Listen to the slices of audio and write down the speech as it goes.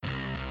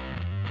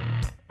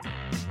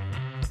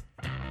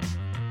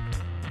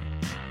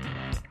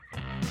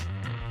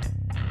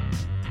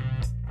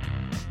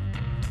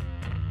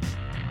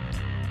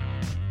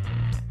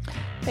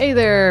Hey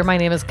there, my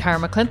name is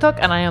Karen McClintock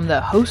and I am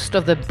the host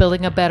of the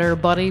Building a Better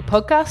Body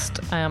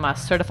podcast. I am a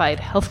certified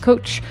health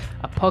coach,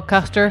 a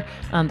podcaster,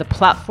 and the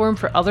platform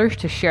for others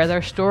to share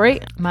their story.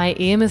 My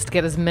aim is to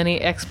get as many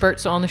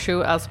experts on the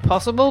show as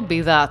possible, be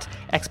that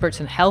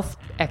experts in health,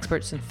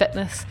 experts in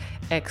fitness,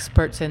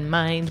 experts in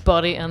mind,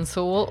 body and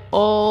soul,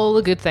 all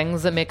the good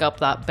things that make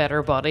up that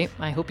better body.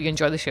 I hope you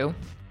enjoy the show.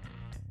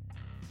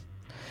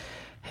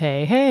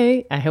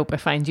 Hey, I hope I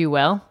find you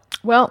well.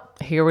 Well,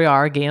 here we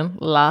are again,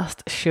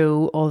 last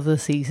show of the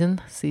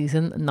season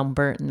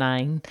number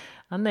 9,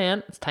 and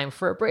then it's time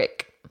for a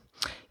break.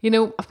 You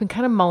know, I've been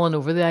kind of mulling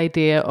over the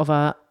idea of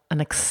an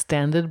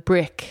extended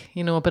break,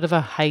 a bit of a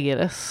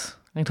hiatus.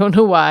 I don't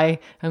know why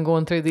I'm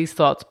going through these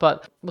thoughts,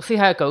 but we'll see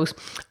how it goes.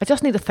 I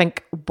just need to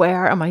think,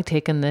 where am I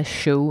taking this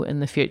show in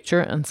the future?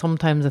 And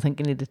sometimes I think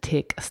you need to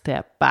take a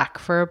step back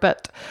for a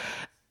bit.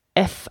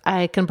 If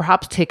I can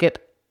perhaps take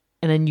it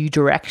in a new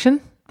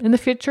direction in the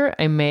future,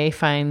 I may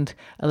find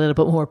a little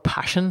bit more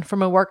passion for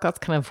my work. That's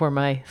kind of where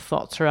my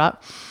thoughts are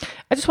at.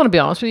 I just want to be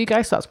honest with you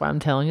guys. So that's why I'm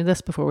telling you this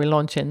before we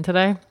launch in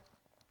today.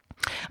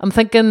 I'm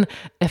thinking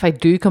if I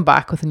do come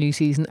back with a new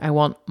season, I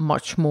want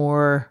much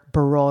more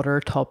broader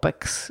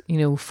topics,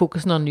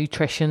 focusing on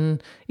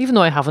nutrition. Even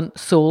though I haven't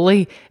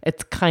solely,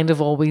 it's kind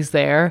of always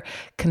there,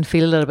 can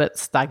feel a little bit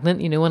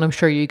stagnant, and I'm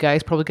sure you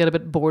guys probably get a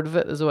bit bored of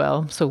it as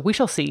well. So we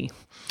shall see.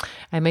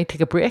 I may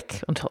take a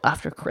break until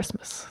after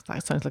Christmas.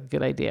 That sounds like a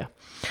good idea.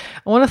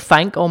 I want to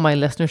thank all my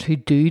listeners who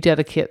do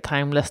dedicate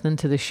time listening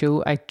to the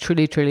show. I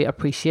truly, truly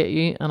appreciate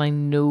you, and I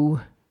know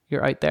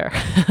you're out there.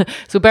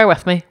 So bear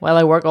with me while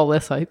I work all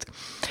this out.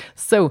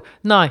 So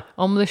now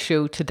on the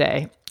show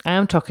today, I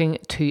am talking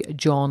to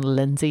John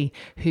Lindsey,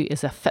 who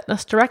is a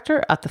fitness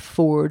director at the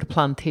Ford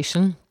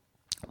Plantation.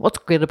 What's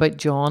great about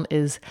John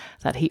is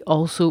that he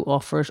also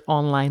offers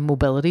online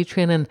mobility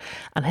training,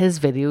 and his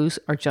videos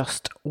are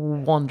just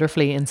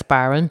wonderfully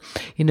inspiring.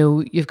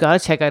 You've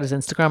got to check out his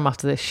Instagram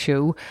after this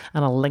show,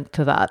 and I'll link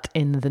to that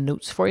in the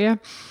notes for you.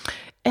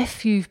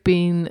 If you've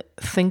been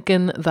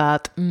thinking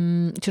that,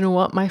 do you know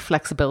what, my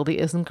flexibility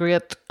isn't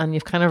great, and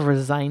you've kind of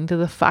resigned to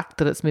the fact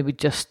that it's maybe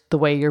just the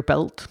way you're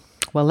built,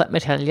 well, let me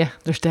tell you,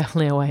 there's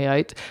definitely a way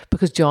out,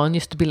 because John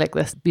used to be like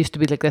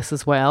this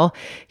as well.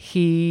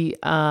 He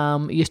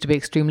used to be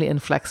extremely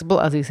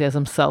inflexible, as he says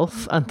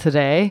himself, and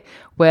today,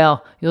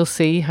 well, you'll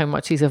see how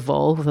much he's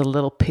evolved with a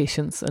little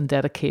patience and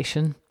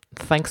dedication.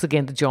 Thanks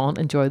again to John.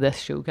 Enjoy this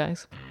show,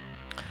 guys.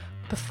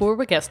 Before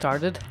we get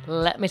started,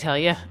 let me tell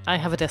you, I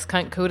have a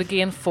discount code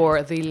again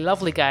for the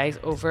lovely guys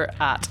over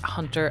at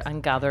Hunter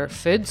and Gather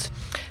Foods.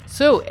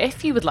 So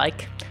if you would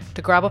like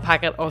to grab a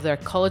packet of their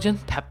collagen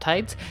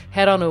peptides,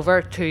 head on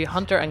over to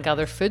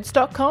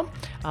hunterandgatherfoods.com,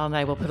 and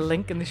I will put a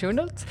link in the show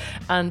notes,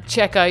 and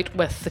check out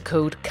with the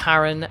code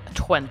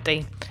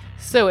Karen20.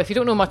 So if you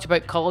don't know much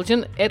about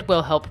collagen, it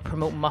will help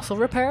promote muscle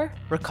repair,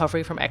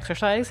 recovery from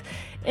exercise,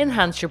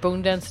 enhance your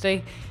bone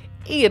density,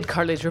 aid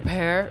cartilage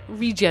repair,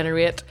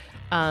 regenerate,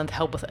 and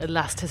help with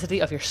elasticity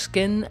of your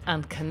skin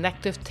and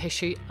connective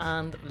tissue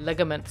and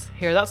ligaments.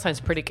 Here, that sounds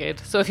pretty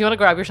good. So if you want to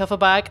grab yourself a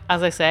bag,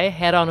 as I say,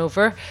 head on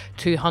over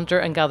to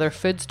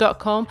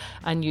hunterandgatherfoods.com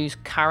and use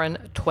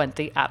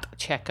Karen20 at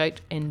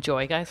checkout.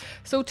 Enjoy, guys.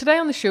 So today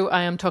on the show,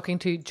 I am talking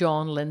to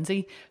John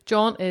Lindsey.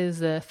 John is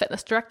the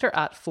fitness director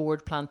at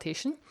Ford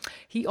Plantation.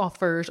 He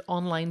offers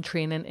online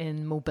training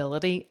in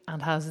mobility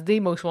and has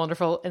the most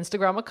wonderful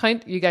Instagram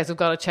account. You guys have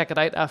got to check it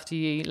out after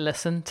you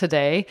listen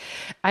today.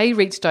 I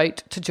reached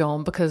out to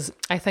John because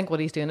I think what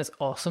he's doing is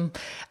awesome.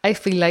 I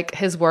feel like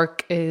his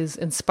work is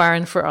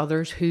inspiring for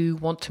others who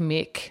want to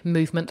make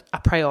movement a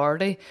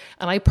priority.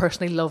 And I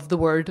personally love the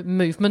word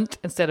movement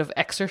instead of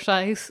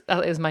exercise.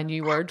 That is my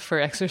new word for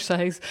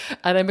exercise.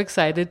 And I'm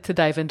excited to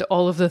dive into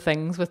all of the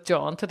things with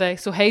John today.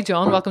 So hey,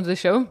 John, welcome to the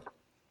show.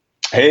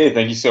 Hey,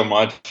 thank you so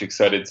much.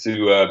 Excited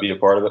to be a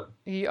part of it.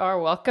 You are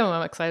welcome.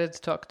 I'm excited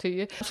to talk to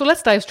you. So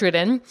let's dive straight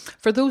in.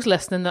 For those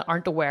listening that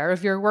aren't aware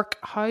of your work,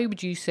 how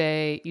would you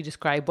say you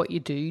describe what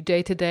you do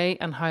day to day,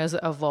 and how has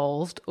it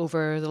evolved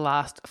over the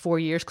last 4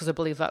 years? Because I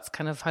believe that's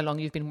kind of how long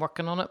you've been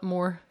working on it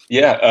more.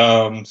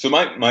 Yeah. So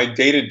my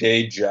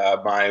day-to-day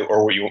job,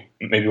 or what you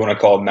maybe want to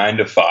call 9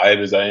 to 5,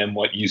 is I am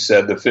what you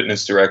said, the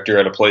fitness director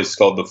at a place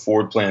called the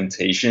Ford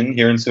Plantation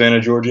here in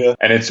Savannah, Georgia.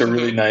 And it's a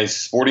really nice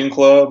sporting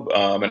club.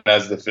 And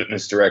as the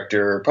fitness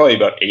director, probably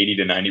about 80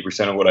 to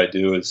 90% of what I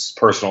do is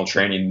personal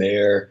training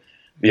there.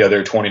 The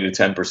other 20 to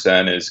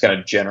 10% is kind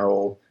of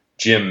general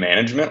gym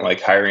management,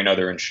 like hiring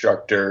other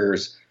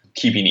instructors,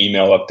 keeping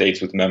email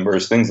updates with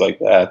members, things like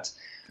that.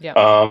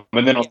 Yeah.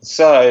 And then on the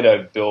side,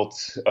 I've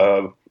built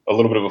a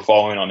little bit of a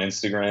following on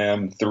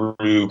Instagram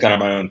through kind of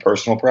my own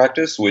personal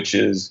practice, which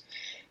is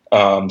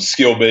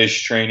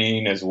skill-based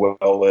training as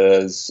well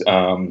as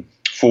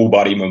full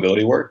body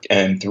mobility work.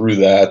 And through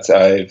that,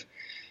 I've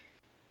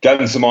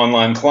gotten some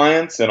online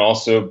clients and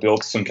also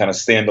built some kind of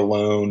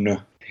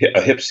standalone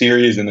a hip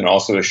series, and then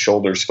also a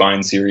shoulder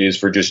spine series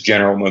for just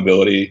general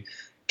mobility,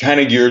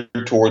 kind of geared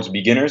towards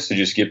beginners to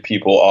just get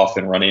people off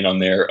and running on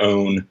their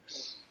own,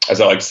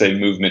 as I like to say,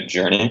 movement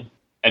journey.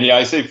 And yeah,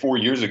 I say 4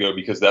 years ago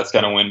because that's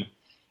kind of when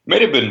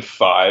May have been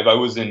 5. I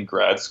was in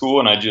grad school,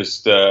 and I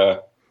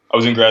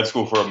was in grad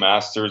school for a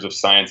master's of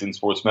science in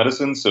sports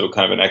medicine, so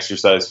kind of an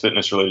exercise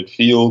fitness related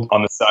field.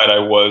 On the side, I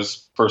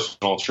was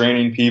personal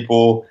training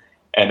people,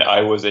 and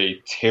I was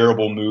a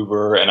terrible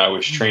mover, and I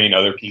was training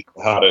other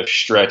people how to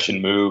stretch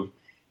and move.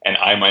 And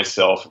I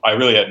myself, I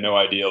really had no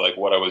idea like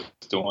what I was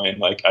doing.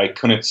 Like I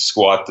couldn't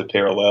squat to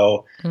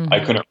parallel. I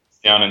couldn't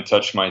reach down and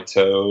touch my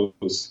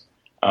toes.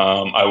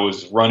 I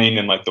was running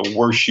in like the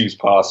worst shoes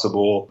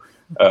possible,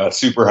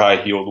 super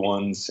high heeled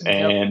ones.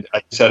 And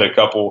I just had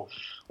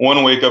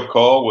one wake up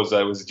call was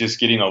I was just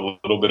getting a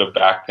little bit of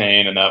back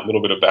pain, and that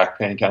little bit of back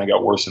pain kind of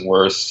got worse and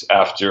worse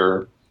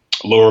after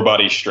lower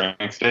body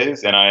strength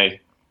days. And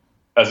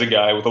as a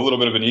guy with a little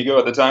bit of an ego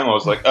at the time, I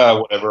was like,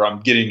 whatever, I'm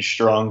getting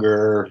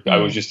stronger. I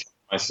was just telling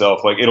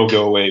myself like it'll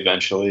go away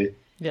eventually.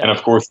 And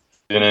of course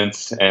it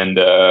didn't. And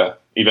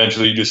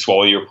eventually you just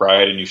swallow your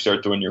pride and you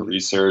start doing your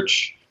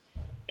research.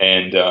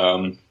 And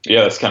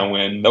that's kind of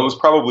when, that was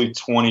probably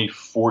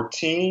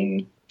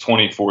 2014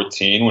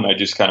 when I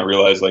just kind of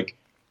realized like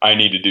I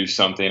need to do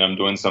something. I'm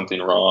doing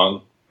something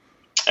wrong.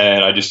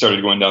 And I just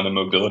started going down the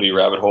mobility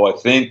rabbit hole. I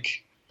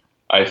think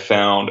I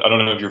found, I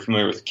don't know if you're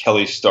familiar with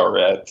Kelly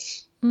Starrett.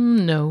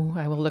 No,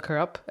 I will look her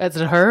up. Is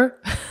it her?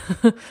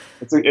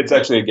 It's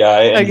actually a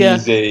guy, and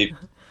he's a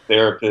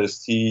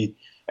therapist. And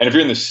if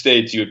you're in the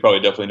States, you would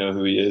probably definitely know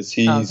who he is.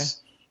 He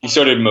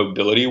started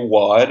Mobility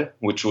WOD,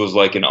 which was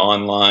like an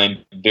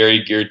online,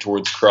 very geared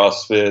towards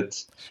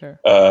CrossFit,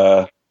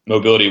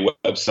 mobility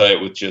website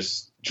with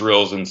just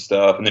drills and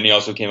stuff. And then he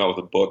also came out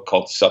with a book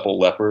called Supple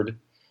Leopard.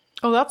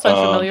 Oh, that sounds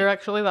familiar,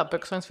 actually. That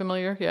book sounds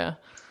familiar, yeah.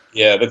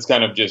 Yeah, that's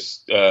kind of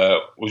just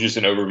was just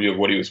an overview of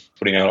what he was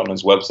putting out on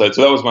his website.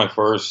 So that was my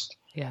first,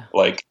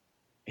 like,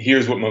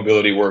 here's what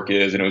mobility work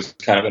is. And it was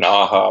kind of an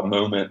aha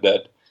moment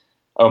that,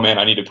 oh man,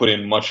 I need to put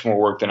in much more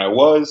work than I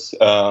was.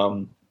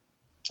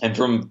 And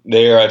from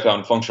there, I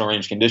found functional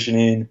range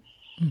conditioning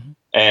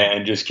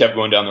and just kept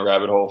going down the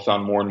rabbit hole,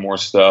 found more and more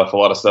stuff, a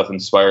lot of stuff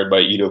inspired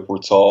by Ido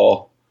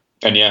Portal.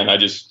 And and I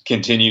just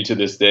continue to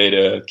this day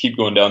to keep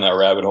going down that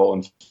rabbit hole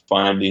and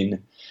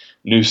finding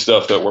new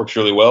stuff that works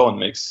really well and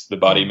makes the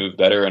body move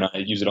better. And I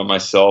use it on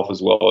myself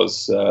as well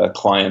as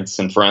clients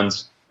and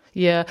friends.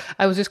 Yeah,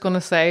 I was just going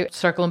to say,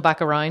 circling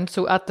back around,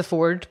 so at the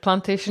Ford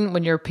plantation,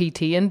 when you're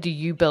PTing, do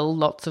you build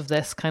lots of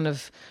this kind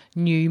of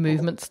new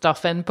movement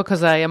stuff in?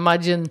 Because I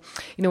imagine,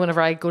 whenever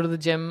I go to the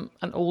gym,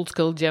 an old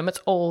school gym, it's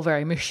all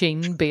very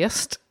machine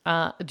based.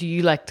 Do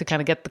you like to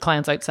kind of get the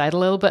clients outside a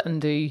little bit and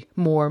do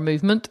more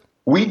movement?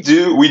 We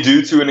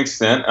do to an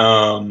extent.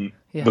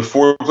 The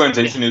Ford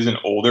plantation is an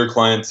older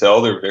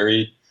clientele. They're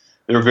very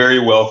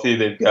wealthy.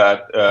 They've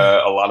got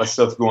a lot of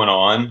stuff going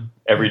on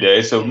every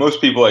day. So most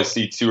people I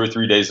see 2 or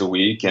 3 days a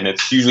week, and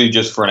it's usually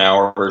just for an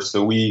hour.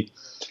 So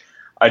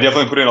I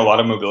definitely put in a lot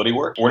of mobility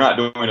work. We're not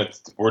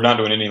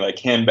doing any like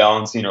hand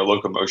balancing or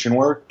locomotion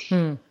work.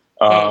 But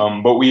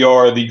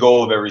the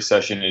goal of every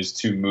session is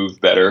to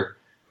move better.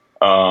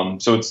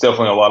 So it's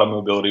definitely a lot of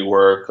mobility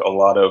work, a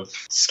lot of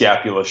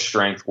scapula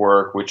strength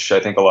work, which I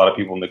think a lot of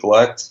people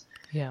neglect.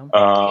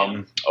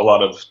 A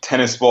lot of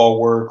tennis ball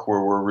work where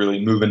we're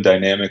really moving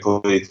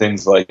dynamically,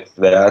 things like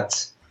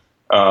that.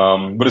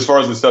 But as far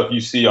as the stuff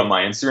you see on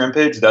my Instagram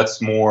page,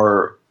 that's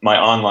more my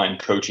online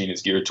coaching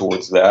is geared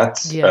towards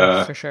that.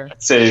 Yeah, for sure.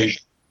 I'd say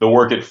the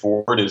work at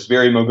Ford is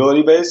very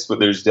mobility based, but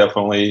there's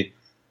definitely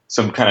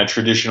some kind of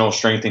traditional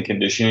strength and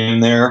conditioning in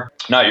there.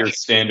 Not your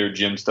standard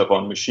gym stuff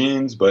on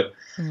machines, but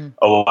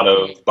a lot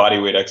of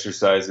bodyweight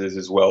exercises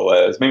as well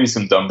as maybe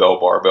some dumbbell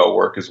barbell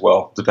work as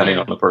well, depending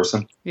on the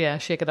person. Yeah,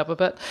 shake it up a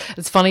bit.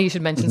 It's funny you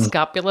should mention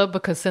scapula,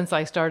 because since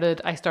I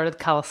started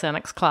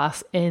calisthenics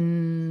class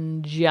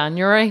in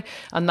January,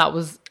 and that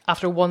was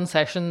after one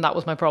session, that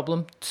was my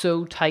problem.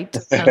 So tight.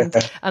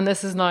 And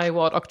this is now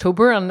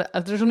October, and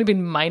there's only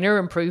been minor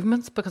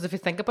improvements, because if you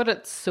think about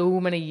it, so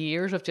many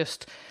years of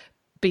just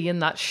be in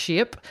that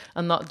shape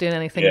and not doing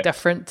anything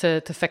different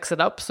to fix it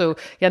up. So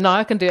now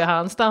I can do a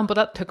handstand, but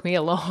that took me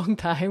a long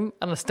time,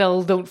 and I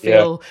still don't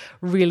feel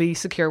really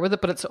secure with it.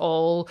 But it's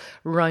all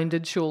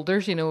rounded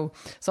shoulders.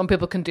 Some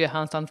people can do a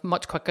handstand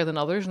much quicker than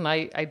others, and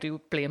I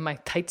do blame my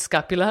tight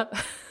scapula.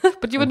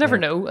 But you would never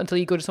know until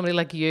you go to somebody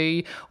like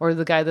you or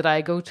the guy that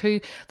I go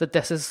to that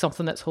this is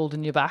something that's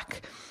holding you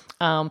back.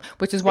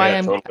 Which is why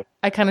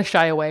I kind of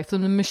shy away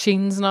from the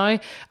machines now.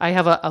 I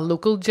have a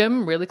local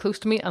gym really close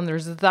to me, and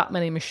there's that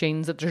many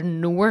machines that there's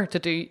nowhere to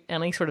do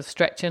any sort of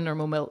stretching or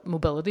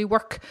mobility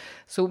work.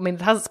 So,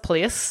 it has its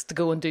place to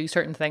go and do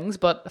certain things,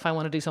 but if I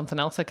want to do something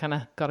else, I kind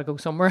of got to go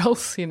somewhere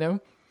else, Yeah.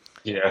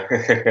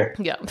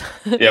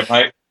 Yeah,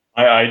 my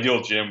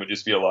ideal gym would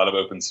just be a lot of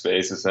open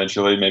space,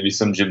 essentially. Maybe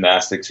some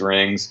gymnastics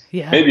rings,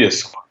 maybe a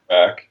squat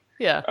rack.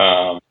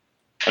 Yeah.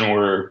 And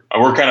we're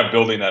kind of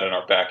building that in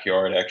our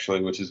backyard,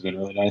 actually, which has been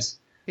really nice.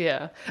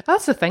 Yeah,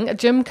 that's the thing. A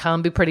gym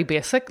can be pretty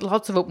basic.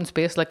 Lots of open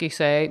space, like you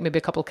say, maybe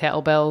a couple of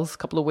kettlebells, a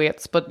couple of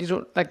weights, but you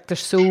don't there's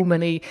so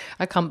many.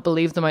 I can't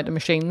believe the amount of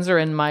machines are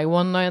in my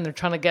one now, and they're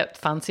trying to get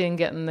fancy and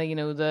getting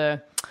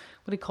the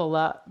what do you call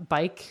that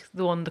bike?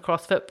 The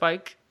CrossFit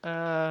bike.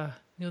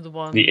 You know, the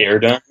one, The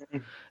Airdyne?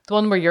 the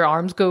one where your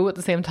arms go at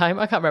the same time.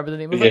 I can't remember the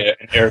name of it. Yeah,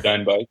 an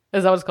Airdyne bike.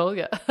 Is that what it's called?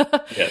 Yeah.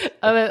 Yes.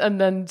 And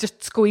then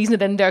just squeezing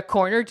it into a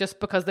corner just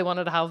because they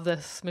wanted to have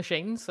this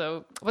machine.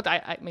 So, but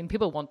I mean,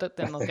 people want it,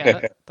 then they'll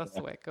get it. That's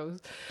the way it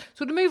goes.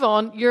 So to move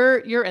on,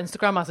 your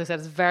Instagram, as I said,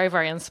 is very,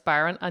 very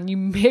inspiring, and you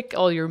make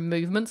all your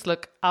movements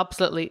look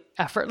absolutely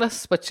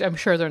effortless, which I'm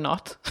sure they're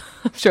not.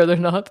 I'm sure they're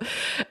not.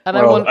 And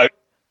Well,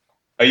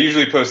 I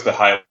usually post the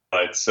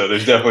highlights, so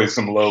there's definitely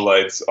some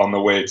lowlights on the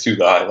way to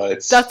the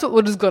highlights. That's what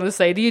I was going to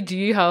say to you. Do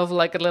you have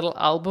like a little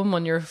album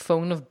on your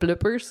phone of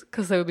bloopers?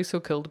 Because that would be so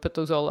cool to put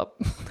those all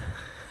up.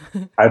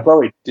 I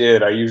probably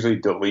did. I usually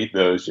delete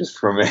those just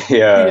from a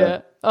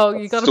Yeah. Oh,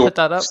 you got to put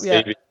that up.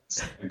 Yeah.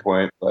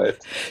 standpoint,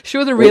 but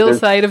show the real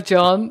side of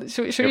John.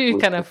 Show you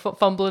kind of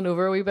fumbling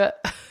over a wee bit.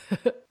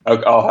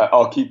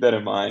 I'll keep that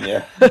in mind.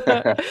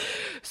 Yeah.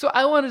 So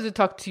I wanted to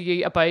talk to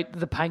you about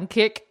the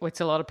pancake, which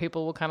a lot of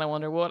people will kind of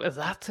wonder, what is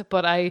that?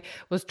 But I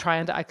was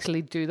trying to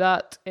actually do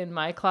that in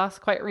my class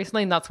quite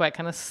recently, and that's why it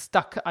kind of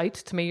stuck out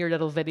to me, your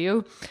little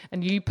video.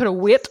 And you put a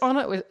weight on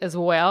it as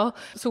well.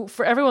 So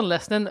for everyone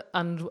listening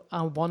and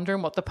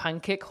wondering what the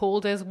pancake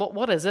hold is,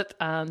 what is it,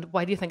 and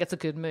why do you think it's a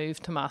good move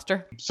to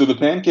master? So the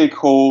pancake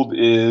hold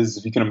is,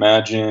 if you can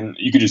imagine,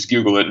 you could just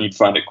Google it and you'd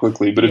find it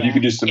quickly. But if you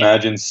could just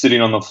imagine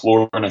sitting on the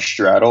floor in a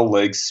straddle,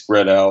 legs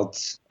spread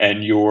out,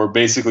 and you're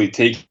basically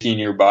taking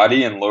your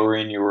body and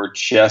lowering your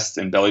chest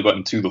and belly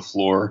button to the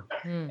floor.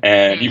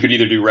 And you could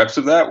either do reps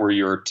of that where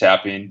you're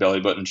tapping belly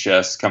button,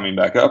 chest, coming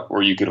back up,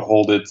 or you could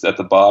hold it at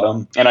the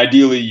bottom. And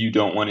ideally, you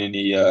don't want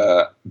any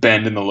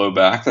bend in the low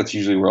back. That's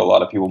usually where a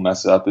lot of people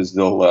mess up, is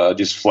they'll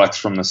just flex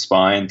from the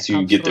spine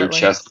to get their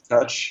chest to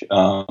touch.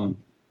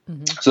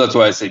 So that's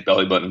why I say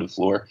belly button to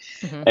floor.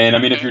 And I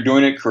mean, if you're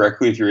doing it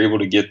correctly, if you're able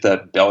to get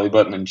that belly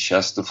button and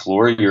chest to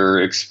floor,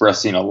 you're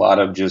expressing a lot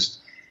of just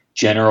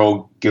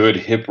general good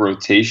hip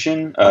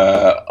rotation,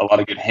 a lot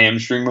of good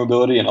hamstring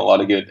mobility, and a lot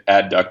of good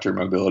adductor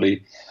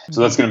mobility.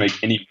 So that's going to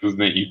make any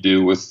movement you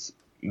do with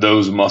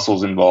those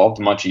muscles involved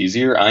much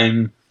easier.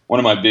 One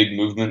of my big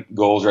movement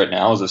goals right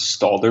now is a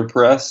Stalder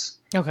press.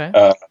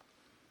 Okay.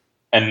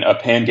 And a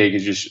pancake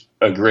is just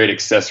a great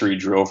accessory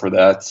drill for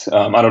that.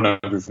 I don't know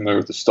if you're familiar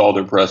with the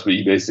Stalder press, but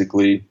you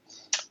basically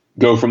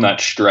go from that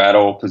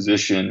straddle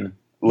position,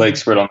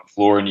 legs spread on the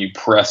floor, and you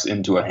press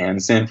into a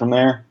handstand from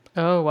there.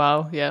 Oh,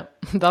 wow. Yeah,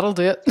 that'll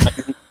do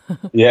it.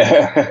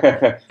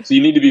 Yeah. So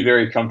you need to be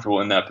very comfortable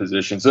in that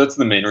position. So that's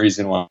the main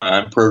reason why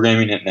I'm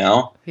programming it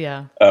now.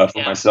 Yeah.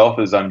 For myself,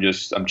 is I'm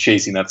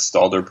chasing that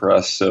Stalder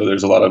press. So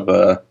there's a lot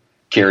of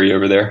carry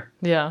over there.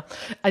 Yeah.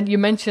 And you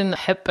mentioned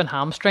hip and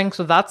hamstring.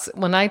 So that's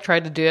when I try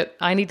to do it,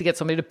 I need to get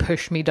somebody to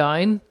push me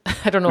down.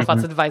 I don't know if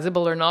that's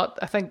advisable or not.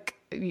 I think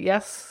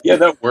yes. Yeah,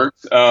 that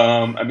works.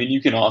 I mean, you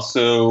can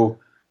also,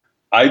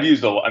 you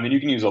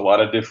can use a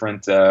lot of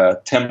different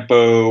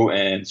tempo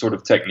and sort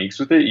of techniques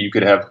with it. You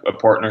could have a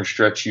partner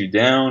stretch you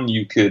down.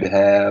 You could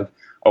have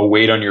a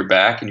weight on your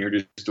back and you're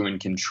just doing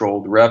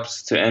controlled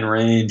reps to end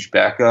range,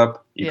 back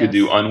up. You could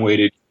do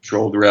unweighted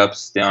controlled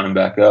reps down and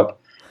back up.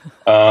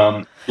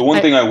 The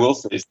one thing I will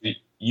say is that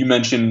you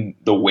mentioned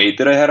the weight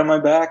that I had on my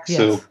back. Yes.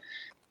 So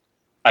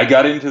I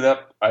got into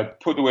that. I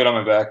put the weight on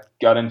my back,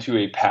 got into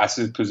a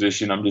passive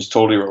position. I'm just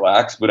totally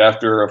relaxed. But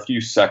after a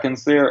few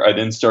seconds there, I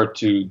then start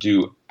to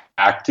do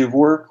active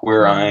work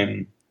where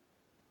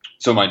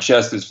so my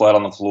chest is flat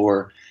on the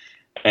floor.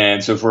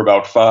 And so for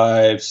about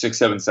 5, 6,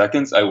 7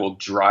 seconds, I will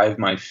drive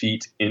my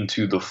feet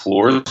into the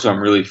floor. So I'm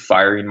really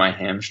firing my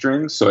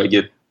hamstrings. So I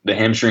get the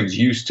hamstrings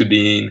used to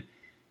being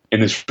in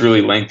this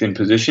really lengthened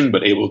position,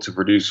 but able to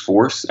produce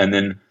force. And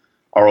then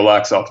I'll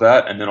relax off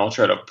that. And then I'll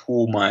try to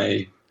pull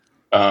my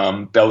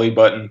belly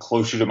button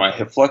closer to my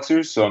hip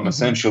flexors. So I'm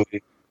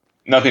essentially,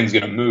 nothing's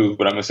going to move,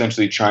 but I'm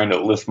essentially trying to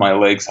lift my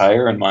legs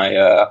higher and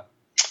my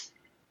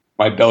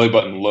belly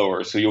button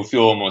lower. So you'll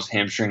feel almost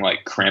hamstring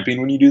like cramping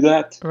when you do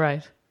that.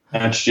 Right.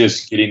 And that's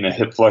just getting the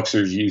hip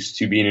flexors used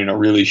to being in a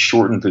really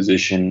shortened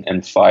position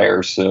and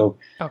fire. So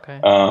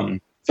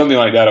something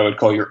like that I would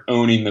call you're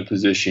owning the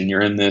position.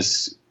 You're in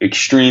this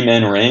extreme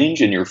end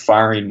range and you're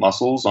firing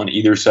muscles on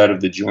either side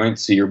of the joint.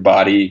 So your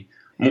body,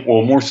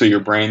 well, more so your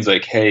brain's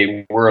like,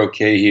 hey, we're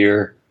okay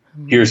here.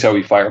 Here's how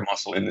we fire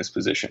muscle in this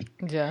position.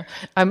 Yeah.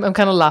 I'm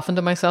kind of laughing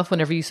to myself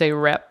whenever you say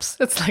reps.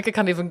 It's like I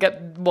can't even get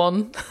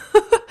one.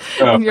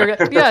 And you're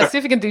see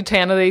if you can do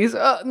 10 of these.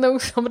 No,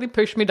 somebody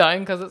pushed me down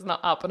because it's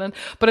not happening.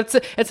 But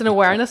it's an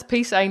awareness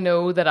piece. I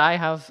know that I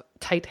have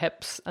tight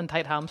hips and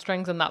tight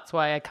hamstrings, and that's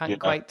why I can't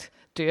quite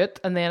do it.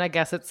 And then I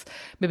guess it's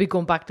maybe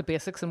going back to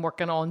basics and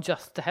working on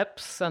just the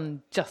hips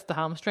and just the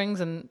hamstrings,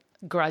 and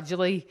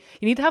gradually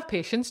you need to have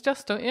patience,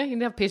 don't you? You need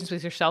to have patience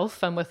with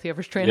yourself and with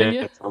whoever's training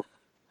you.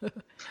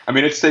 I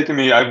mean, it's taken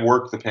me, I've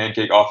worked the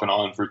pancake off and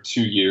on for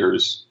 2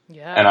 years,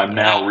 and I'm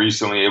now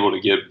recently able to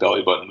get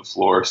belly button to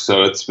floor.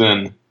 So it's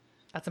been...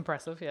 That's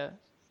impressive, yeah.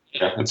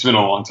 Yeah, it's been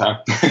a long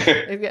time.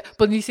 Yeah,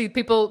 but you see,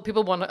 people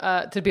want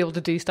to be able to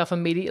do stuff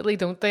immediately,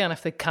 don't they? And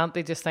if they can't,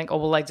 they just think, oh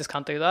well, I just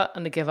can't do that,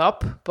 and they give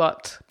up.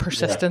 But Yeah,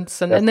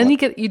 persistence, and then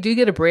definitely. you do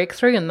get a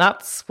breakthrough, and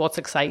that's what's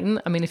exciting.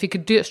 I mean, if you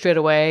could do it straight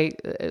away,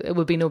 it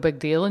would be no big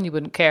deal, and you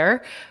wouldn't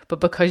care. But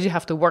because you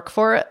have to work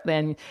for it,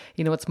 then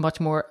it's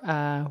much more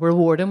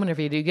rewarding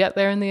whenever you do get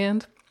there in the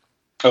end.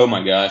 Oh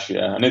my gosh,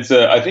 yeah. And it's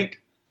I think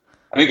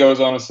I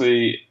was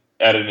honestly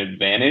at an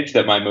advantage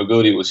that my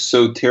mobility was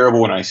so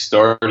terrible when I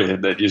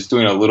started that just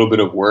doing a little bit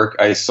of work,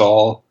 I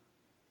saw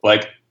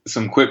like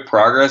some quick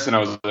progress, and I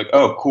was like,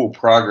 oh, cool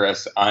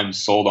progress. I'm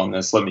sold on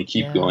this. Let me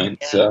keep Yeah. going.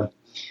 So,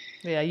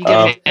 Yeah, you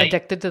get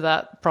addicted to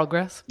that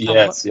progress.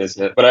 yes, yes,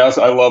 yes. But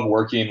I love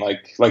working.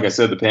 Like I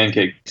said, the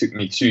pancake took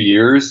me 2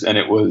 years, and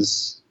it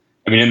was.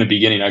 I mean, in the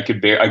beginning, I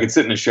could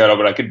sit in the shadow,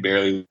 but I could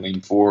barely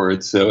lean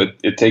forward. So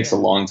it takes a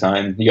long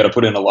time. You got to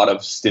put in a lot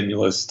of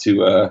stimulus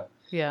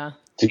Yeah.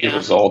 to get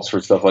results for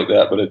stuff like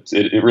that. But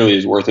it really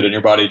is worth it, and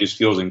your body just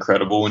feels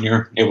incredible when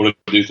you're able to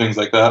do things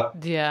like that.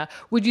 Yeah.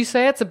 Would you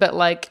say it's a bit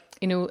like,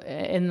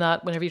 in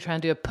that whenever you try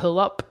and do a pull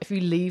up, if you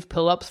leave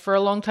pull ups for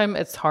a long time,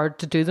 it's hard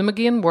to do them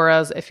again.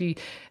 Whereas if you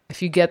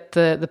get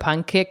the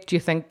pancake, do you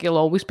think you'll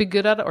always be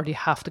good at it, or do you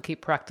have to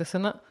keep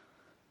practicing it?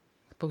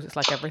 I suppose it's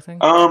like everything.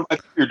 I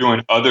think if you're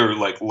doing other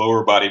like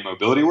lower body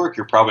mobility work,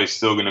 you're probably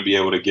still going to be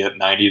able to get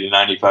 90 to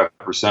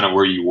 95% of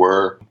where you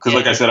were. Because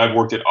like I said, I've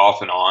worked it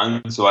off and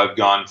on. So I've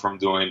gone from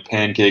doing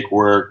pancake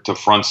work to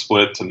front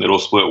split to middle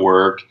split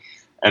work.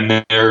 And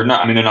they're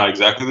not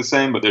exactly the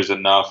same, but there's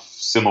enough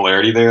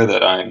similarity there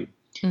that I'm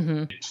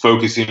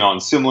focusing on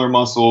similar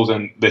muscles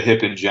and the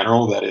hip in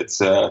general that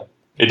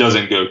it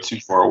doesn't go too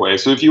far away.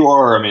 So if you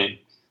are,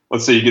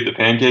 let's say you get the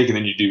pancake and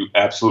then you do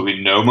absolutely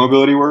no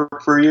mobility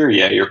work for a year,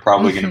 yeah, you're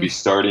probably going to be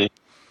starting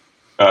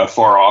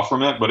far off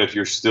from it. But if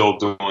you're still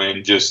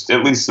doing just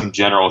at least some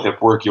general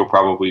hip work, you'll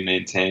probably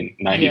maintain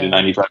 90 to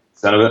 95%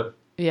 of it.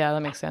 Yeah,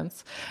 that makes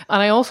sense.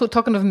 And I also,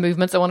 talking of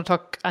movements, I want to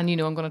talk, and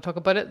I'm going to talk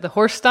about it, the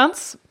horse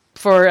stance.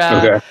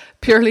 For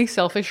purely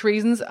selfish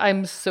reasons,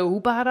 I'm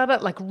so bad at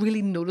it. Like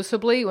really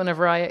noticeably,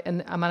 whenever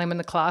I'm in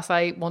the class,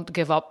 I want to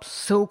give up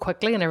so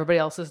quickly, and everybody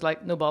else is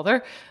like, no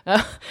bother.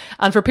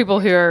 And for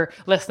people who are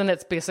listening,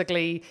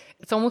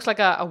 it's almost like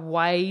a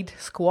wide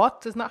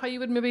squat. Isn't that how you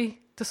would maybe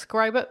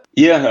describe it?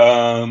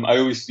 Yeah,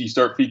 you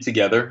start feet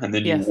together, and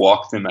then you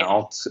walk them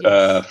out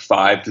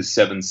 5 to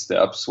 7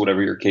 steps,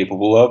 whatever you're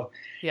capable of.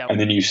 Yeah. And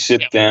then you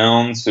sit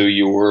down, so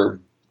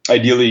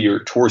ideally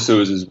your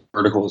torso is as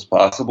vertical as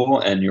possible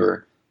and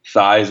your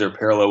thighs are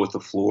parallel with the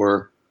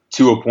floor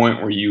to a point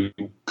where you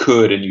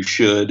could and you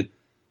should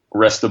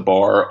rest the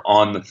bar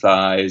on the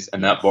thighs,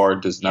 and that bar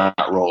does not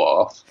roll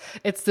off.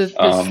 It's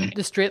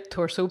the straight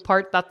torso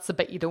part. That's the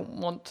bit you don't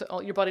want.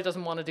 Your body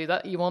doesn't want to do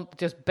that. You want to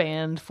just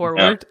bend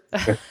forward.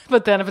 Yeah.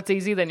 But then if it's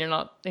easy, then you're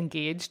not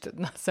engaged.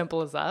 Not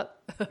simple as that.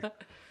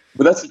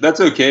 But that's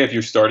okay if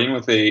you're starting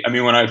with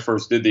when I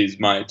first did these,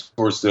 my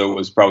torso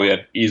was probably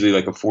at easily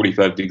like a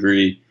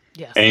 45-degree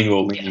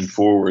angle leaning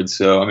forward.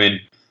 So,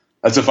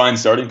 that's a fine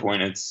starting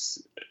point.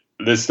 It's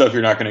this stuff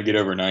you're not going to get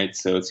overnight,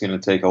 so it's going to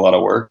take a lot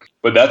of work.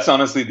 But that's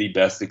honestly the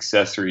best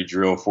accessory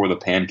drill for the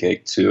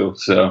pancake too.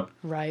 So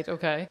right,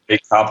 okay, they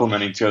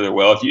complement each other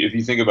well. If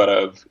you think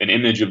about an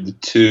image of the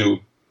two,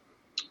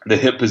 the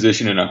hip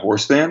position in a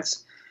horse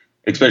stance,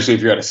 especially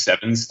if you're at a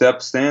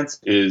 7-step stance,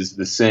 is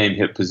the same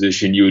hip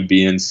position you would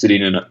be in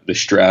sitting in the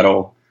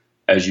straddle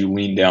as you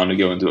lean down to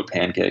go into a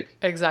pancake.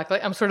 Exactly.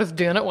 I'm sort of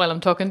doing it while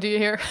I'm talking to you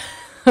here.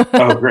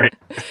 Oh, great.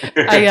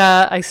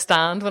 I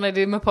stand when I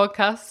do my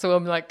podcast, so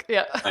I'm like,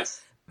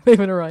 nice.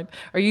 Moving around.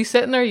 Are you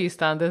sitting or are you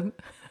standing?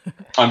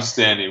 I'm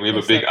standing. We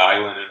have a big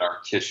island in our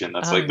kitchen.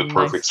 That's like the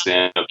perfect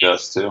stand-up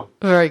desk too.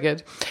 Very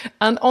good.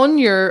 And on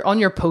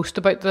your post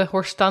about the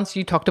horse stance,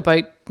 you talked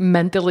about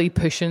mentally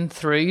pushing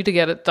through to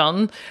get it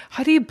done.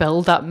 How do you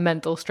build that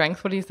mental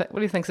strength? What do you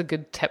think is a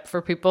good tip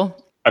for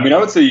people? I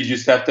would say you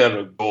just have to have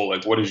a goal.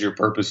 Like, what is your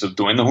purpose of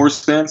doing the horse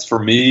stance? For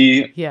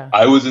me,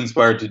 I was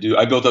inspired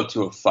I built up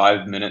to a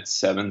 5-minute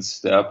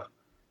 7-step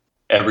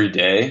every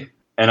day.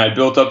 And I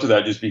built up to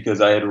that just because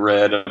I had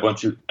read a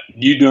bunch of.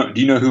 Do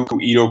you know who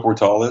Ido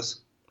Portal is?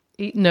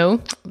 No,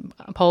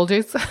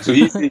 apologies. So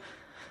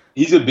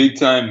he's a big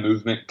time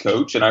movement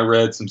coach, and I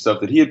read some stuff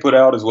that he had put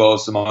out, as well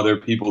as some other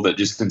people that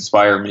just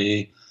inspire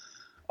me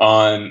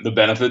on the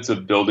benefits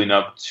of building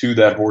up to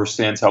that horse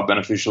stance, how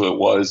beneficial it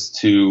was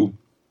to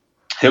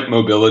hip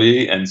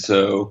mobility, and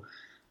so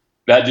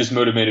that just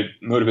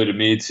motivated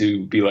me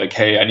to be like,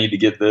 hey, I need to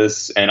get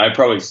this. And I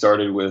probably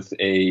started with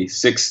a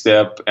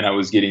 6-step, and I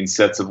was getting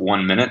sets of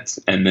 1 minute.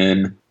 And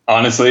then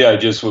honestly, I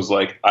just was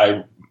like,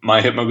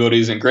 my hip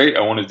mobility isn't great.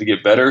 I wanted to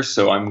get better,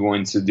 so I'm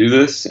going to do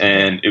this.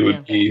 And it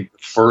would be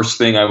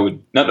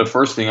not the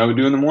first thing I would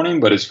do in the morning,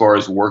 but as far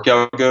as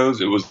workout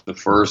goes, it was the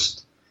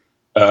first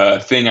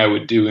thing I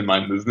would do in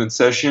my movement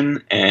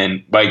session.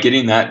 And by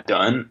getting that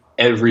done,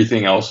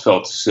 everything else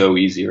felt so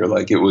easier.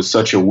 Like it was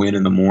such a win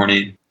in the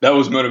morning. That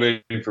was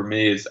motivating for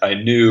me. Is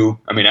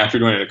after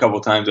doing it a couple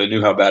of times, I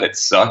knew how bad it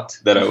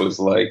sucked, that I was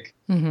like,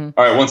 all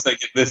right, once I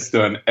get this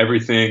done,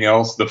 everything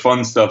else, the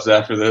fun stuff's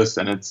after this,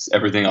 and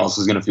everything else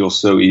is going to feel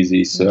so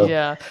easy. So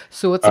yeah,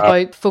 so it's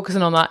about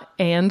focusing on that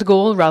end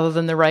goal rather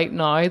than the right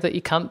now that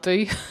you can't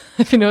do,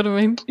 if you know what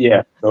I mean.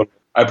 Yeah, so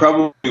I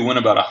probably went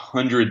about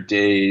 100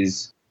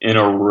 days in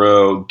a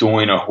row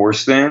doing a horse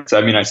stance.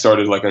 I mean, I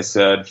started, like I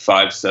said,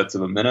 5 sets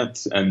of a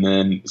minute, and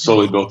then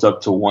slowly built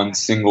up to one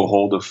single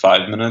hold of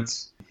 5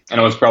 minutes. And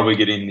I was probably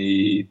getting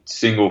the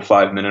single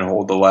 5-minute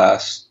hold the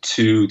last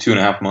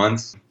 2.5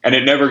 months. And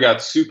it never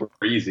got super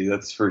easy,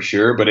 that's for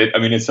sure. But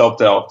it's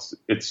helped out.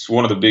 It's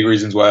one of the big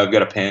reasons why I've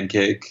got a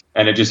pancake.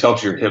 And it just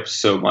helps your hips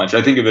so much.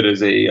 I think of it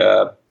as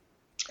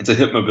it's a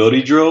hip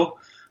mobility drill,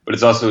 but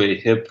it's also a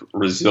hip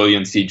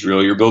resiliency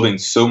drill. You're building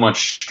so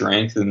much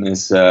strength in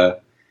this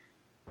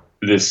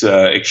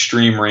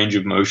extreme range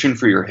of motion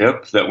for your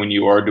hip that when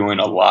you are doing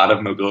a lot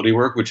of mobility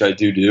work, which I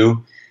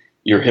do,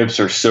 your hips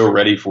are so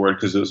ready for it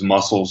because those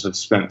muscles have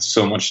spent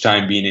so much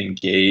time being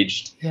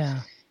engaged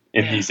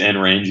in these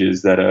end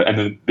ranges that,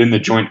 and then the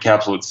joint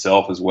capsule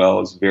itself as well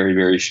is very,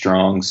 very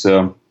strong.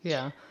 So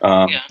the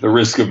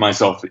risk of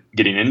myself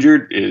getting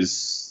injured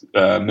is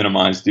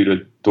minimized due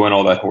to doing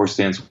all that horse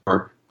stance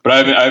work. But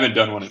I haven't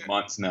done one in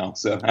months now,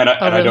 so and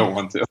I don't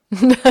want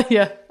to.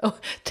 Yeah. Oh,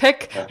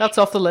 tick. That's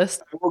off the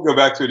list. We'll go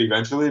back to it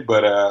eventually,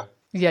 but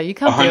you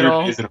can't do it all.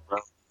 100 days in a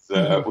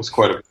row was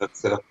quite a bit.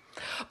 So.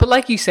 But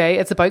like you say,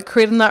 it's about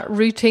creating that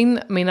routine.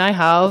 I mean, I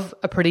have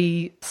a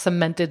pretty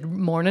cemented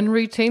morning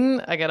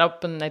routine. I get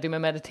up and I do my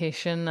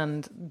meditation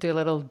and do a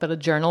little bit of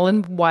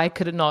journaling. Why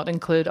could it not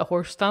include a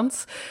horse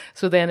stance?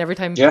 So then every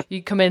time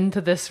you come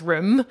into this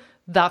room,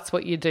 that's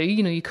what you do.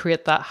 You know, you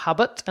create that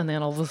habit, and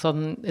then all of a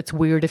sudden it's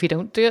weird if you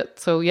don't do it.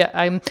 So yeah,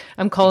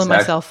 I'm calling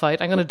myself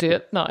out. I'm going to do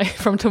it now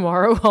from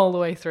tomorrow all the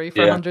way through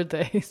for 100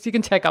 days. You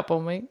can check up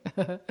on me.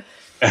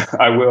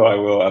 I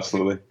will,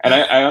 absolutely. And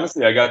I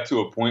honestly, I got to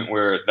a point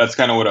where that's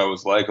kind of what I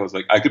was like. I was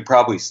like, I could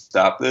probably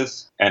stop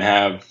this and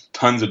have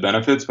tons of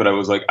benefits, but I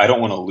was like, I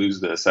don't want to lose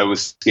this. I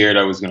was scared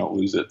I was going to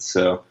lose it.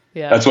 So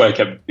that's why I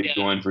kept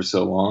going for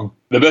so long.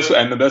 The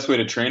best way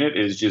to train it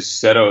is just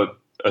set a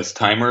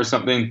timer or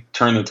something,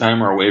 turn the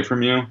timer away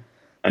from you,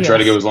 and try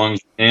to go as long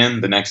as you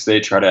can. The next day,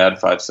 try to add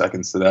 5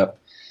 seconds to that.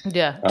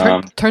 Yeah,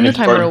 turn the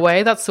timer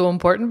away. That's so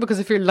important, because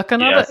if you're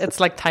looking at it, it's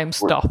like time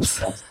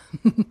stops.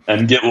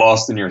 And get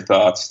lost in your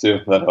thoughts too.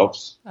 That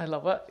helps. I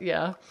love it.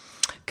 Yeah.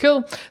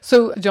 Cool.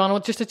 So,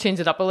 John, just to change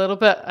it up a little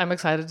bit, I'm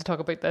excited to talk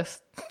about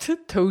this.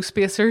 Toe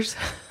spacers.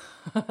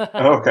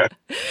 Okay.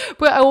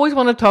 But I always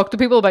want to talk to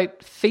people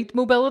about feet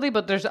mobility,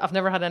 but I've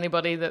never had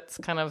anybody that's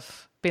kind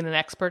of been an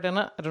expert in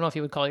it. I don't know if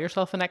you would call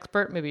yourself an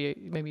expert. Maybe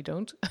you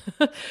don't.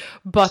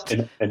 But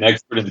an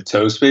expert in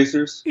toe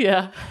spacers?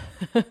 Yeah.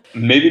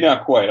 Maybe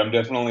not quite. I'm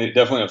definitely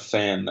a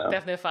fan though.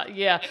 Definitely a fan.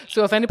 Yeah.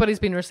 So if anybody's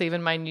been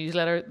receiving my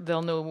newsletter,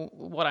 they'll know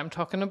what I'm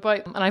talking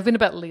about. And I've been a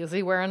bit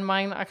lazy wearing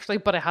mine actually,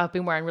 but I have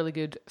been wearing really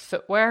good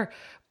footwear.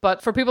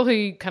 But for people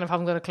who kind of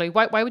haven't got a clue,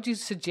 why would you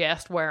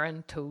suggest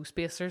wearing toe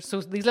spacers? So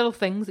these little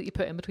things that you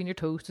put in between your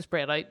toes to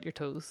spread out your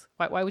toes.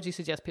 Why would you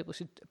suggest people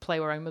should play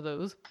around with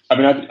those? I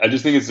mean, I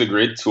just think it's a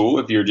great tool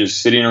if you're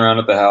just sitting around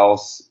at the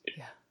house.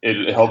 Yeah.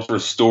 It helps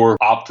restore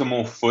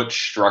optimal foot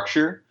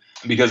structure.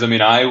 Because, I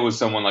mean, I was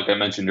someone, like I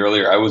mentioned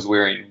earlier, I was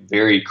wearing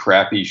very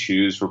crappy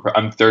shoes.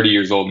 I'm 30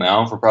 years old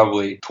now. For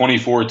probably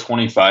 24,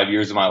 25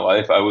 years of my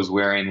life, I was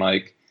wearing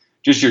like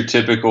just your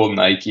typical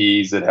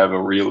Nikes that have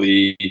a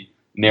really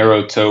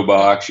narrow toe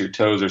box. Your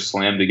toes are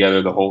slammed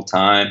together the whole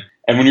time.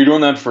 And when you're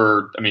doing that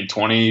for,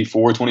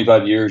 24,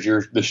 25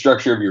 years, the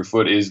structure of your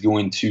foot is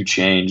going to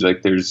change.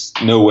 Like there's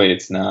no way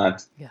it's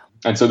not. Yeah.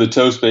 And so the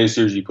toe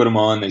spacers, you put them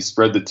on, they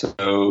spread the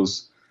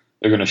toes.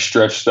 They're going to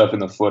stretch stuff in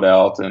the foot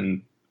out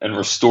and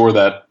restore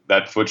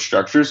that foot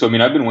structure. So,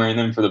 I've been wearing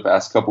them for the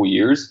past couple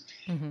years.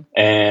 Mm-hmm.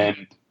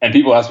 And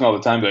people ask me all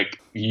the time, like,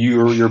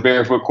 you're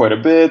barefoot quite a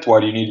bit.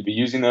 Why do you need to be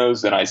using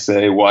those? And I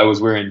say, well, I was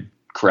wearing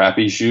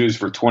crappy shoes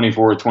for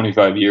 24 or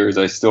 25 years.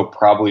 I still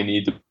probably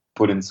need to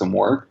put in some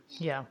work.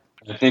 Yeah.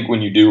 I think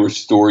when you do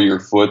restore your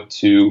foot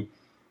to,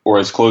 or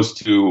as close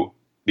to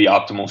the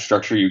optimal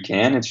structure you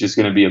can, it's just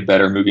going to be a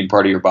better moving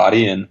part of your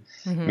body. And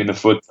the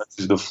foot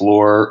touches the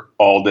floor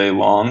all day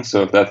long.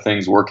 So if that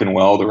thing's working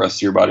well, the rest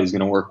of your body's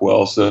going to work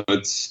well. So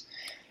it's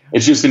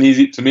just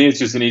it's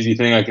just an easy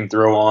thing I can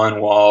throw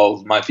on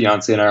while my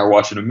fiance and I are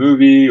watching a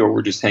movie, or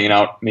we're just hanging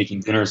out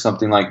making dinner or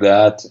something like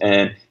that.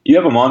 And you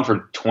have them on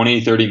for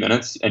 20, 30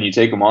 minutes and you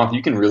take them off.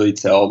 You can really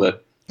tell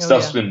that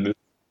stuff's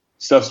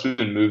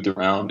been moved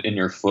around in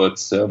your foot.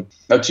 So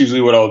that's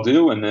usually what I'll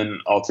do. And then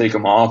I'll take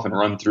them off and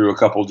run through a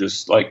couple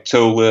just like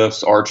toe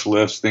lifts, arch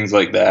lifts, things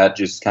like that.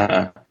 Just kind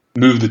of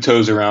move the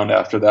toes around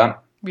after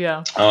that.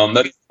 Yeah.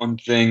 That is one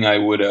thing I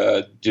would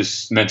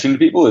just mention to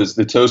people is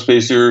the toe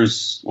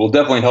spacers will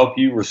definitely help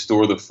you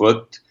restore the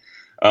foot.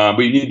 But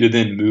you need to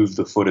then move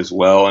the foot as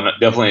well, and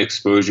definitely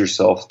expose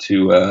yourself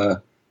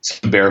to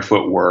some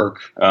barefoot work.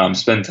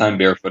 Spend time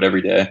barefoot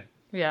every day.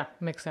 Yeah,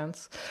 makes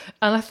sense.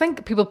 And I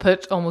think people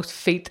put almost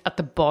feet at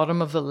the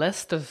bottom of the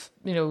list of,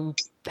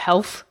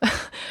 health,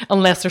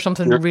 unless there's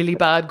something really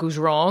bad goes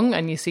wrong.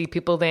 And you see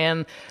people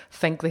then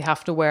think they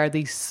have to wear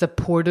these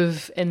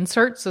supportive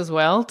inserts as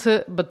well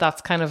but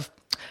that's kind of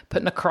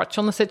putting a crutch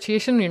on the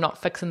situation. You're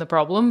not fixing the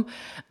problem.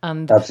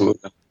 And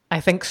Absolutely. I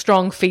think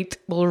strong feet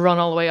will run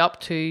all the way up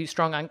to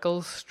strong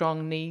ankles,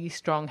 strong knees,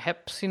 strong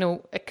hips.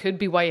 It could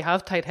be why you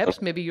have tight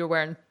hips. Maybe you're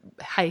wearing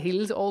high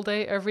heels all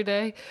day, every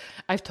day.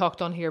 I've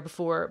talked on here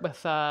before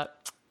with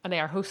an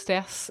air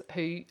hostess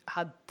who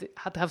had to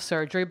have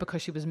surgery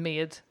because she was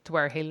made to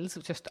wear heels.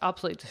 It just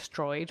absolutely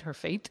destroyed her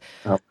feet.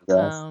 Oh,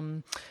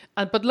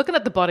 But looking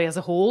at the body as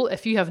a whole,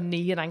 if you have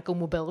knee and ankle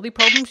mobility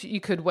problems, you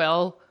could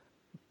well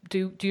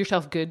do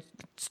yourself good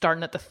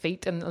starting at the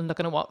feet and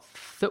looking at what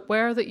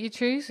footwear that you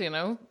choose,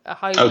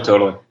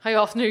 totally. How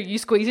often are you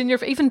squeezing your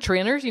feet? Even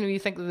trainers, you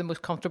think they're the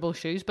most comfortable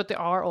shoes, but they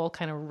are all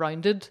kind of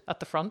rounded at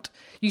the front.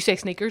 You say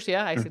sneakers,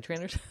 yeah, I say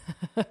trainers.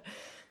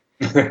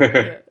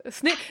 Yeah.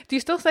 Do you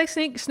still say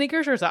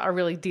sneakers, or is that a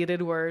really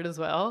dated word as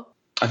well?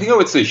 I think I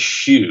would say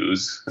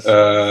shoes.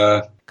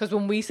 Because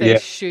when we say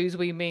shoes,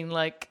 we mean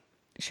like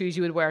shoes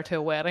you would wear to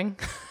a wedding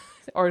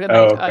or a night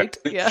out.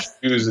 Yeah,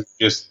 shoes is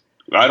just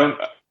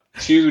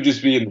shoes would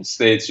just be in the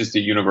States just a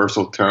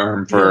universal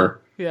term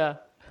for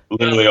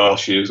literally all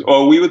shoes.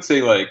 Oh, we would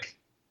say like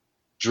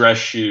dress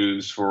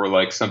shoes for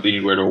like something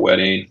you'd wear to a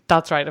wedding.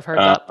 That's right. I've heard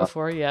that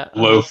before. Yeah.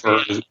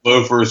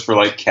 Loafers for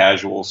like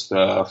casual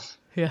stuff.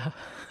 Yeah.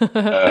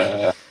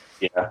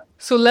 Yeah.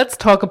 So let's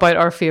talk about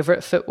our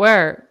favorite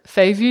footwear.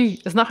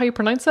 Feivue. Isn't that how you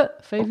pronounce it?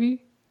 Feivue?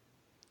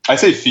 I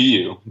say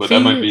Fiu, but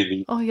that might be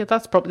the... Oh, yeah,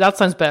 that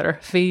sounds better.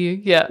 Fiu,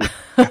 yeah.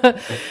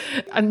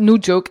 And no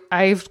joke,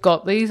 I've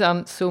got these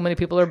and so many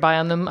people are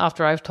buying them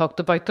after I've talked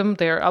about them.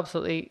 They're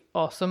absolutely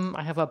awesome.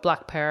 I have a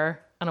black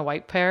pair and a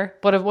white pair.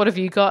 What have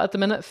you got at the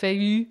minute,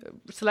 Fiu,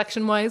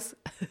 selection-wise?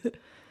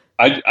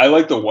 I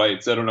like the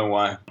whites. I don't know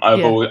why.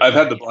 I've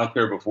had the black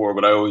pair before,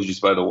 but I always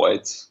just buy the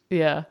whites.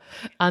 Yeah.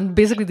 And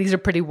basically these are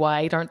pretty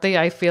wide, aren't they?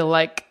 I feel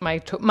like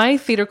my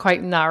feet are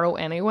quite narrow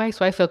anyway,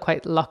 so I feel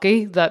quite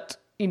lucky that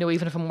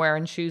even if I'm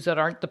wearing shoes that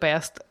aren't the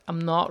best, I'm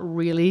not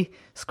really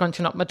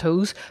scrunching up my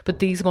toes. But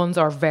these ones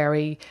are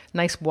very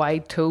nice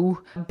wide toe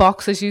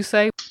box, as you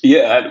say.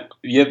 Yeah,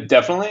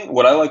 definitely.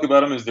 What I like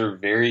about them is they're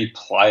very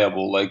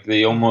pliable. Like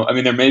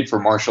they're made for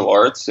martial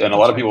arts, and a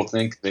lot of people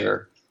think they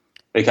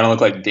kind of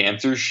look like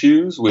dancer's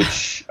shoes,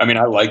 which, I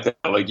like that.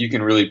 Like you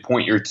can really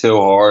point your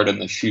toe hard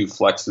and the shoe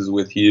flexes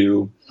with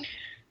you.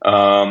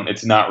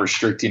 It's not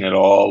restricting at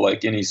all.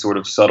 Like any sort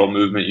of subtle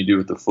movement you do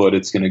with the foot,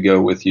 it's going to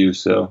go with you.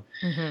 So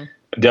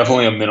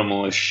definitely a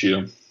minimalist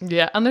shoe.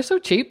 Yeah, and they're so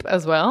cheap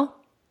as well.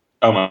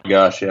 Oh my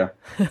gosh, yeah.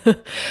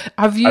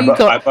 I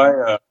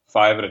buy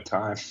 5 at a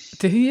time.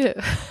 Do you?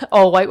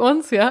 All white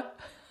ones, yeah.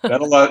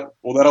 That'll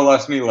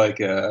last me like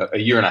a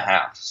year and a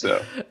half.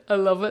 So I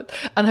love it.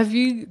 And have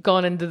you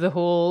gone into the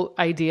whole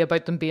idea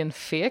about them being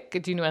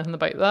fake? Do you know anything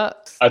about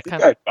that? I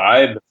think I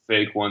buy the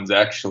fake ones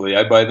actually.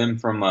 I buy them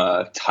from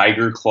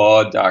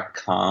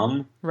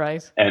tigerclaw.com.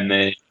 Right.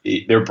 And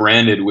they're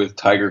branded with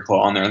Tiger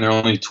Claw on there, and they're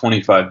only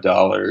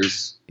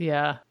 $25.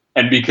 Yeah.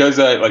 And because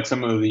I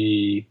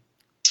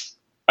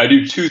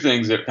do 2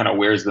 things that kind of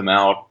wears them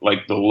out,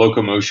 like the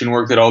locomotion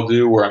work that I'll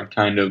do, where I'm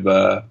kind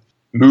of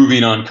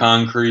moving on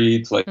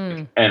concrete,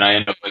 and I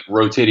end up like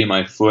rotating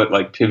my foot,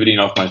 like pivoting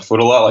off my foot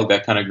a lot, like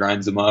that kind of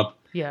grinds them up.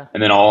 Yeah.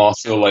 And then I'll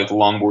also like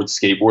longboard,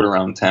 skateboard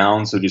around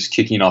town, so just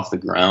kicking off the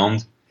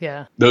ground.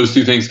 Yeah. Those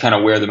 2 things kind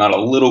of wear them out a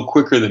little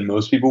quicker than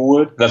most people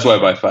would. That's why I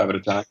buy 5 at a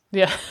time.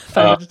 Yeah,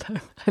 5 at a time.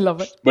 I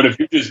love it. But if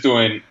you're just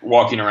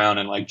walking around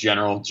in like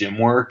general gym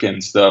work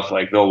and stuff,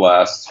 like they'll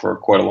last for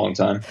quite a long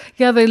time.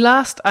 Yeah, they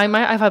last.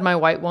 I've had my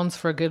white ones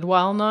for a good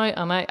while now,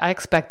 and I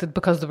expected,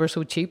 because they were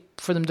so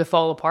cheap, for them to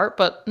fall apart,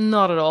 but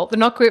not at all. They're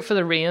not great for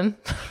the rain.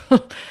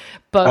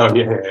 But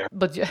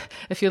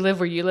if you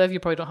live where you live, you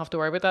probably don't have to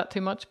worry about that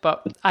too much.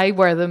 But I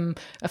wear them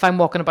if I'm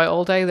walking about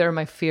all day. They're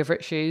my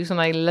favorite shoes, and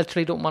I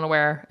literally don't want to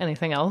wear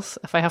anything else.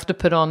 If I have to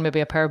put on maybe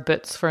a pair of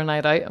boots for a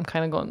night out, I'm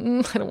kind of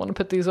going, I don't want to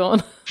put these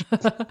on.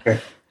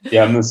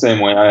 Yeah, I'm the same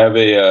way. I have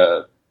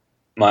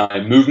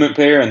my movement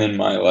pair and then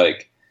my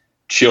like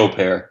chill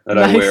pair that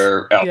I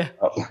wear out. Yeah.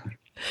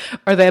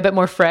 Are they a bit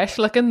more fresh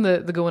looking, the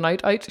going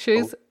out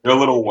shoes? They're a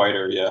little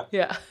whiter, yeah.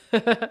 Yeah,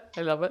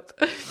 I love it.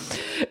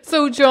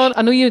 So, John,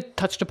 I know you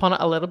touched upon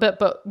it a little bit,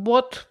 but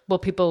what will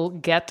people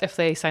get if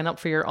they sign up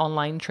for your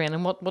online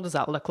training? What does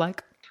that look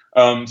like?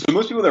 So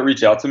most people that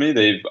reach out to me,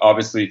 they've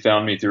obviously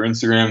found me through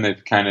Instagram.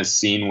 They've kind of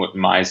seen what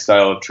my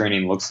style of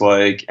training looks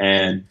like,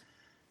 and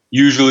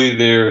usually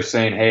they're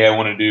saying, hey, I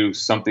want to do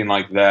something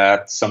like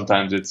that.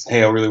 Sometimes it's,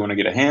 hey, I really want to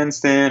get a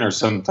handstand, or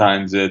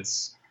sometimes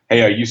it's,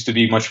 hey, I used to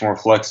be much more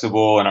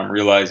flexible and I'm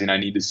realizing I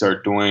need to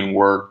start doing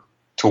work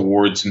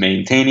towards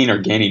maintaining or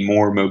gaining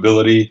more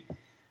mobility.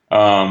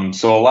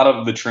 So a lot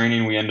of the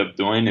training we end up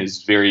doing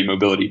is very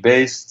mobility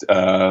based,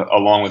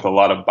 along with a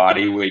lot of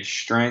body weight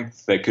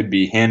strength that could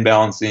be hand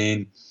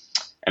balancing,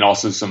 and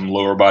also some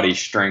lower body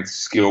strength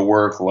skill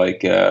work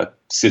like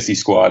sissy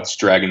squats,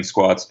 dragon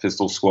squats,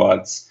 pistol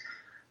squats.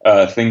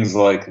 things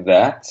like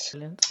that.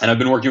 Brilliant. And I've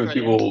been working with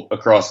people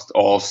across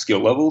all skill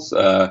levels,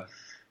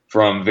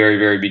 from very,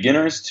 very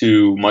beginners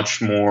to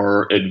much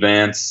more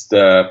advanced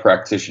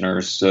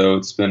practitioners. So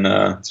it's been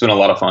a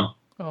lot of fun.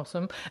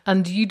 Awesome.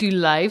 And do you do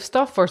live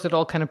stuff, or is it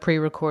all kind of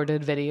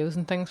pre-recorded videos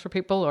and things for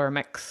people, or a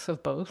mix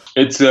of both?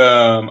 It's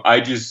I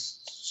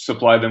just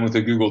supply them with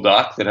a Google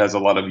Doc that has a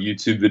lot of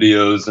YouTube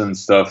videos and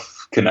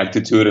stuff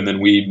connected to it, and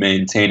then we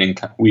maintain and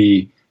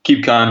we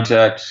keep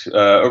contact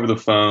over the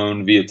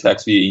phone, via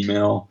text, via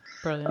email.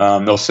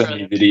 Brilliant. They'll send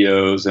me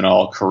videos, and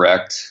I'll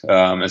correct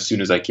as soon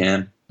as I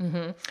can.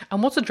 Mm-hmm.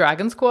 And what's a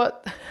dragon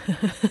squat?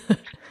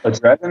 A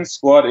dragon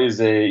squat is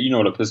you know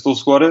what a pistol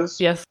squat is?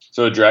 Yes.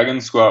 So a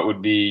dragon squat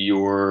would be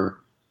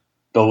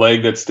the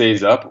leg that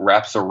stays up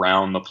wraps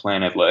around the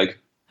planted leg.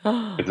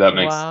 If that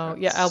makes sense. Wow.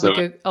 Yeah,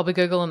 I'll be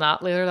Googling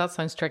that later. That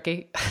sounds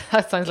tricky.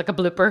 That sounds like a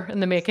blooper in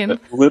the making. A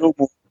little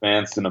more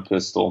advanced than a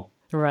pistol.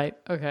 Right.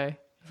 Okay.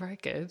 Very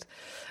good.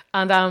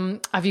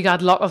 And have you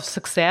got a lot of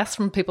success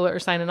from people that are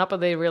signing up? Are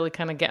they really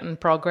kind of getting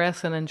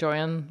progress and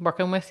enjoying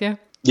working with you?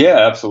 Yeah,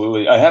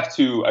 absolutely.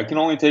 I can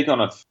only take on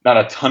not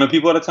a ton of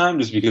people at a time,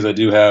 just because I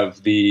am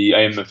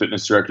the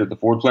fitness director at the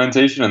Ford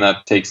Plantation, and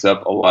that takes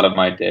up a lot of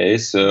my day.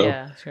 So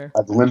yeah, sure.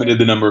 I've limited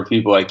the number of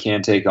people I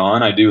can take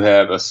on. I do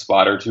have a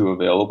spot or two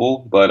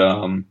available, but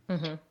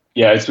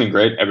yeah, it's been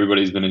great.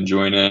 Everybody's been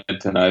enjoying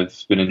it, and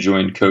I've been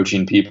enjoying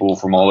coaching people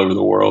from all over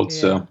the world.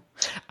 Yeah. So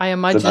I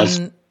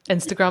imagine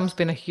Instagram's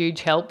been a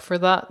huge help for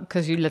that,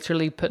 because you're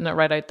literally putting it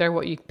right out there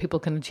what people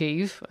can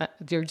achieve.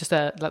 You're just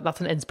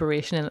that's an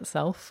inspiration in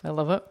itself. I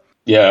love it.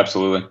 Yeah,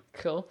 absolutely.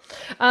 Cool.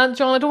 And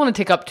John, I don't want to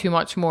take up too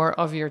much more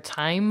of your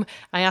time.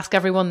 I ask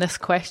everyone this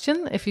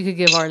question: if you could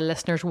give our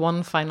listeners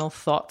one final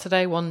thought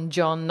today, one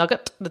John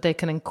nugget that they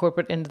can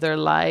incorporate into their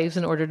lives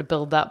in order to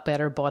build that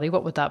better body,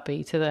 what would that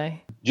be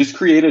today? Just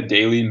create a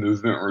daily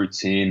movement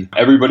routine.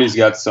 Everybody's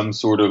got some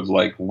sort of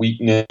like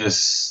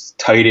weakness,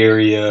 tight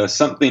area,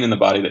 something in the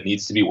body that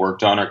needs to be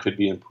worked on or could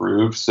be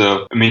improved.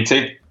 So, I mean,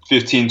 take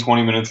 15,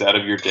 20 minutes out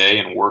of your day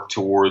and work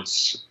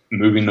towards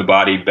moving the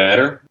body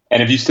better.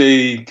 And if you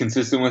stay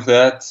consistent with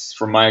that,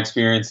 from my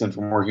experience and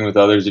from working with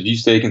others, if you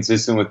stay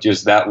consistent with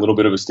just that little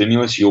bit of a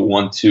stimulus, you'll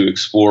want to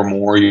explore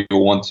more.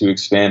 You'll want to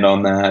expand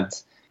on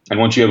that. And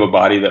once you have a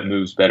body that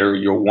moves better,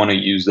 you'll want to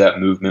use that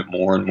movement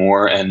more and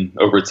more. And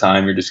over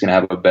time, you're just going to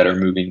have a better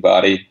moving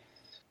body.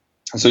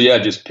 So yeah,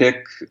 just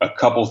pick a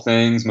couple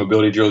things,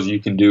 mobility drills you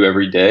can do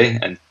every day,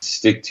 and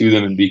stick to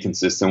them and be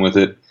consistent with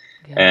it.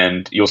 Yeah.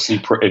 And you'll see,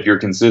 if you're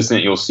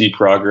consistent, you'll see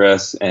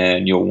progress,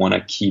 and you'll want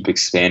to keep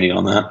expanding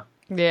on that.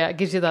 Yeah, it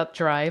gives you that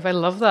drive. I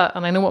love that.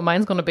 And I know what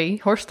mine's going to be.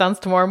 Horse stance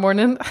tomorrow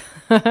morning.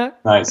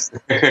 Nice.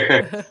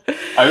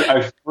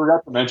 I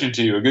forgot to mention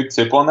to you, a good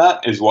tip on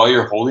that is while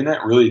you're holding it,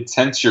 really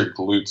tense your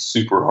glutes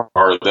super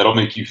hard. That'll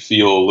make you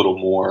feel a little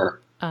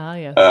more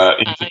in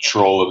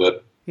control of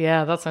it.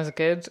 Yeah, that sounds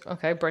good.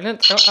 Okay,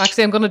 brilliant. Oh,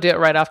 actually, I'm going to do it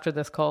right after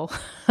this call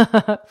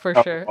for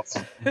sure.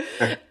 Awesome.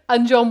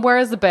 And John, where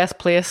is the best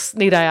place,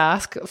 need I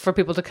ask, for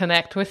people to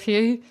connect with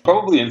you?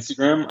 Probably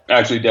Instagram.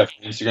 Actually,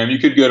 definitely Instagram. You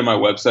could go to my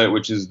website,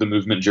 which is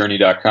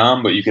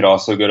themovementjourney.com, but you could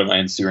also go to my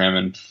Instagram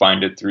and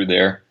find it through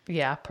there.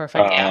 Yeah,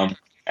 perfect. And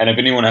if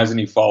anyone has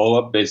any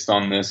follow-up based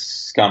on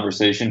this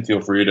conversation,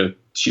 feel free to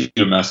shoot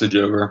a message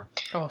over.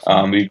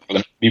 Awesome.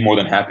 Be more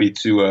than happy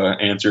to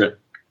answer it.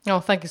 Oh,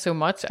 thank you so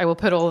much. I will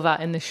put all of that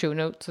in the show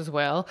notes as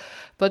well.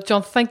 But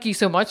John, thank you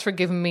so much for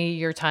giving me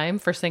your time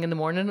first thing in the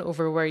morning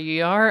over where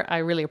you are. I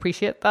really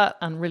appreciate that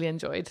and really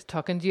enjoyed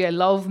talking to you. I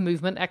love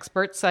movement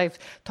experts. I've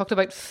talked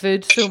about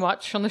food so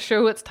much on the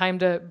show. It's time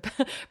to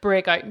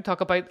break out and talk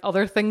about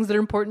other things that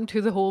are important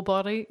to the whole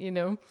body, you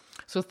know.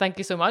 So thank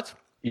you so much.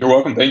 You're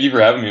welcome. Thank you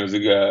for having me. It was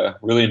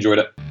really enjoyed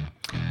it.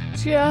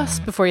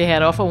 Just before you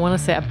head off, I want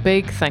to say a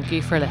big thank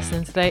you for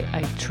listening today.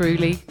 I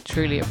truly,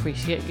 truly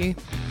appreciate you.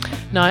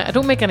 Now, I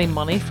don't make any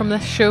money from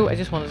this show. I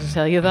just wanted to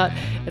tell you that.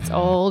 It's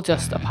all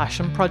just a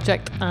passion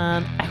project,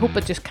 and I hope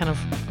it just kind of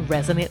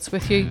resonates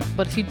with you.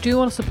 But if you do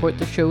want to support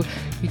the show,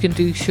 you can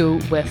do so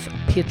with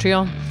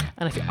Patreon.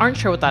 And if you aren't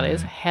sure what that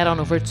is, head on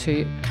over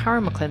to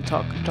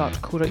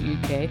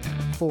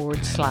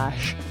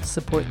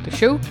karenmcclintock.co.uk/support the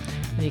show,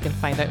 and you can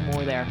find out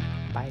more there.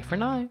 Bye for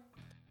now.